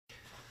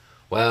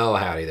Well,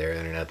 howdy there,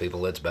 Internet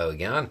people. It's Bo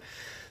again.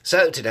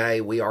 So, today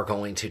we are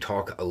going to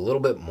talk a little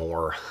bit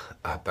more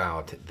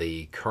about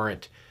the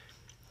current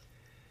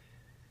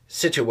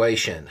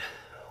situation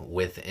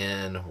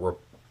within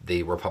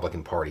the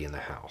Republican Party in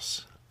the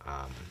House.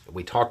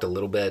 We talked a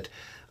little bit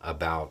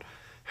about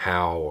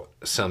how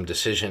some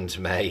decisions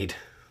made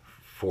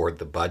for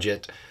the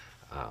budget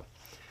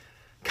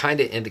kind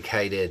of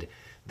indicated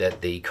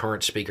that the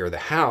current Speaker of the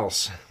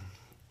House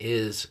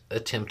is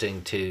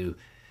attempting to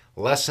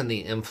lessen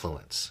the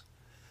influence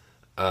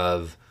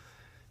of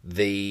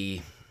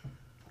the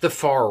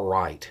far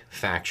right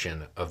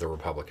faction of the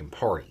Republican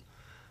Party.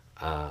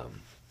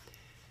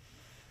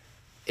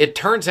 It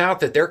turns out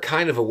that they're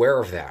kind of aware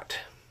of that.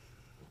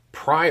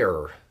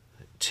 Prior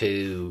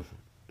to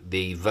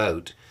the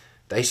vote,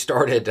 they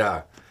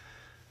started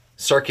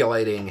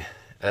circulating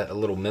a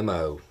little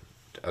memo,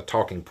 a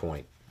talking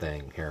point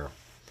thing here.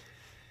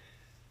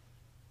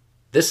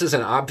 This is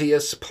an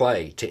obvious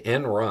play to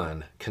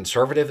end-run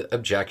conservative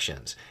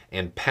objections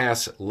and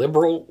pass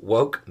liberal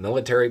woke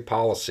military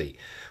policy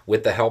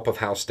with the help of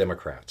House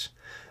Democrats.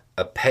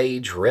 A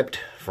page ripped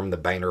from the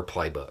Boehner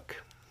playbook,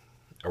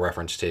 a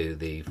reference to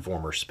the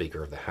former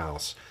Speaker of the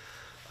House.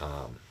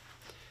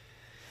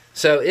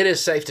 So it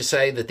is safe to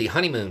say that the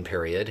honeymoon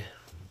period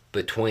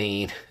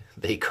between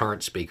the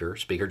current Speaker,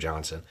 Speaker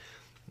Johnson,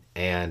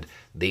 and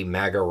the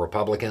MAGA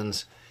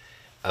Republicans,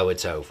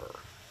 it's over.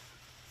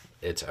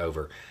 It's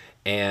over.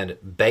 And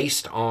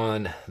based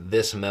on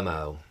this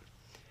memo,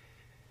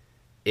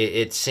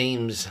 it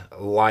seems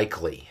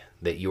likely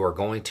that you are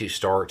going to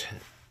start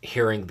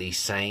hearing the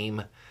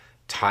same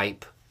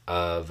type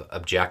of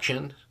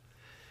objection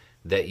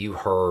that you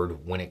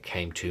heard when it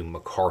came to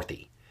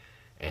McCarthy.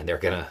 And they're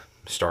going to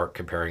start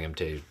comparing him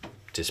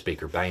to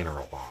Speaker Boehner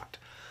a lot.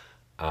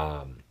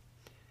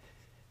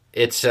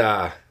 It's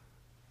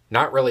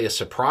not really a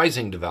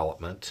surprising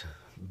development,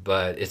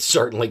 but it's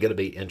certainly going to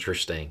be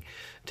interesting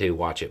to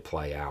watch it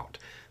play out,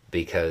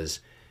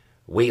 because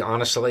we don't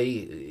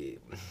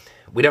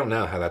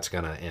know how that's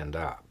going to end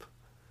up.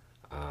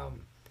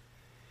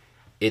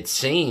 It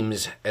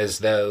seems as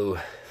though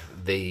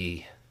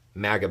the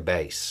MAGA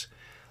base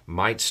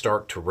might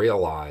start to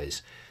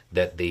realize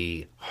that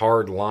the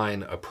hard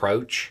line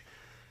approach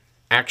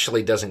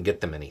actually doesn't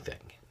get them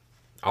anything.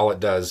 All it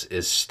does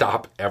is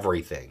stop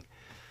everything,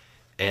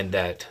 and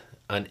that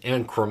an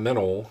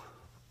incremental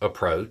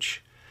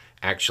approach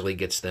actually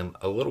gets them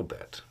a little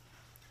bit.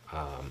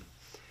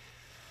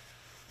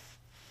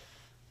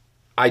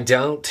 I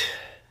don't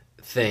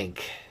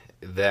think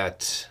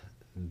that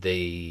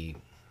the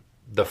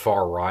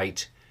far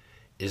right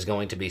is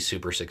going to be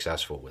super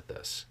successful with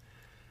this,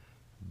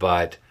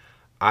 but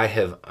I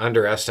have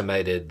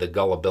underestimated the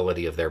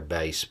gullibility of their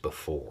base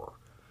before.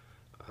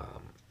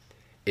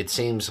 It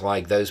seems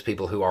like those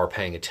people who are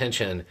paying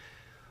attention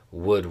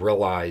would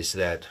realize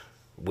that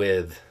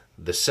with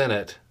the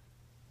Senate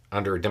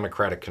under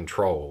Democratic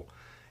control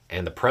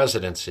and the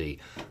presidency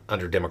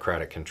under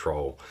Democratic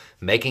control,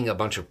 making a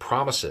bunch of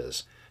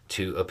promises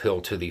to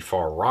appeal to the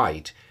far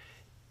right,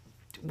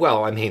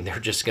 well, I mean, they're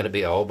just going to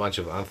be a whole bunch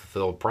of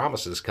unfulfilled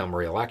promises come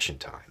re-election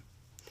time.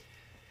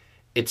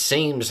 It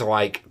seems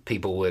like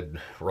people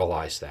would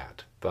realize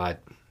that,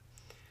 but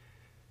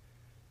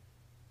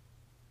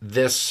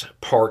this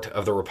part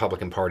of the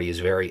Republican Party is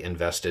very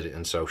invested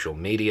in social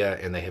media,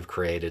 and they have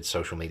created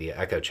social media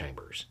echo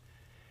chambers.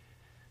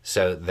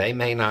 So they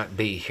may not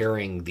be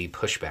hearing the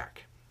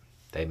pushback.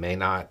 They may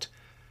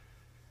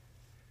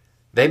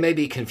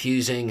be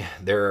confusing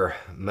their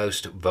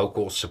most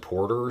vocal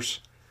supporters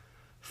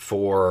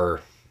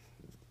for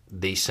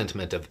the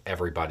sentiment of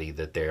everybody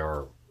that they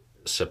are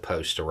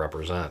supposed to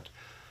represent.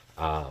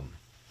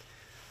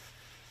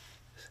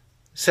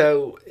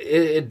 So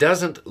it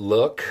doesn't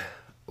look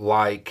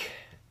like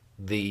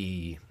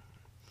the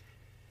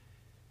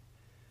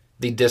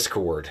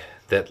discord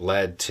that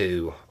led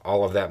to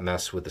all of that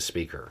mess with the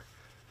Speaker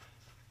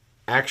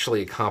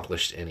actually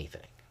accomplished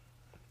anything.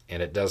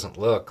 And it doesn't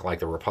look like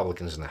the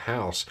Republicans in the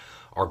House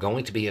are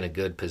going to be in a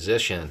good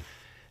position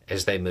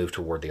as they move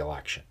toward the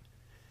election,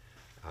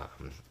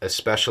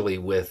 especially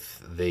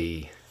with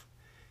the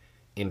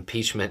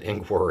impeachment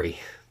inquiry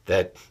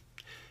that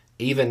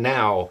even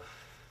now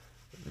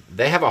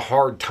they have a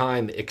hard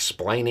time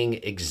explaining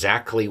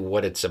exactly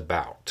what it's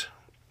about,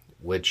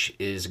 which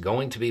is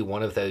going to be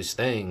one of those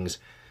things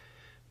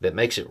that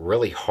makes it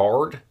really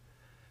hard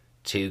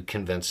to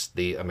convince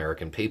the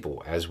American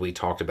people. As we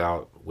talked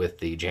about with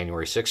the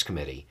January 6th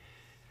committee,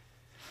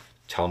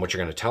 tell them what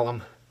you're going to tell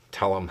them,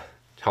 tell them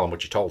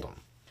what you told them.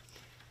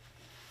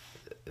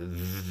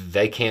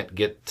 They can't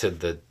get to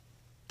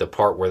the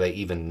part where they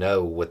even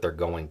know what they're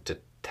going to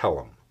tell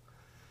them.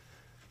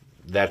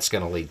 That's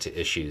going to lead to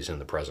issues in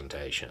the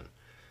presentation.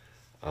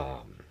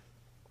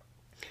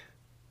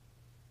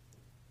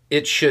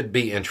 It should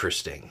be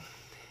interesting.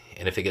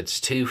 And if it gets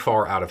too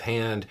far out of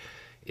hand,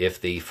 if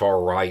the far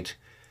right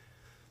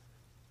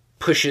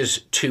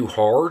pushes too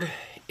hard,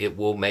 it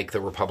will make the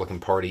Republican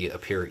Party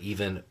appear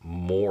even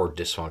more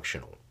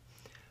dysfunctional.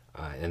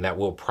 And that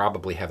will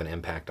probably have an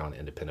impact on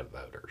independent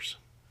voters.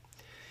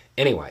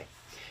 Anyway,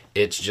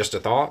 it's just a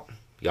thought.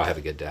 Y'all have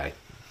a good day.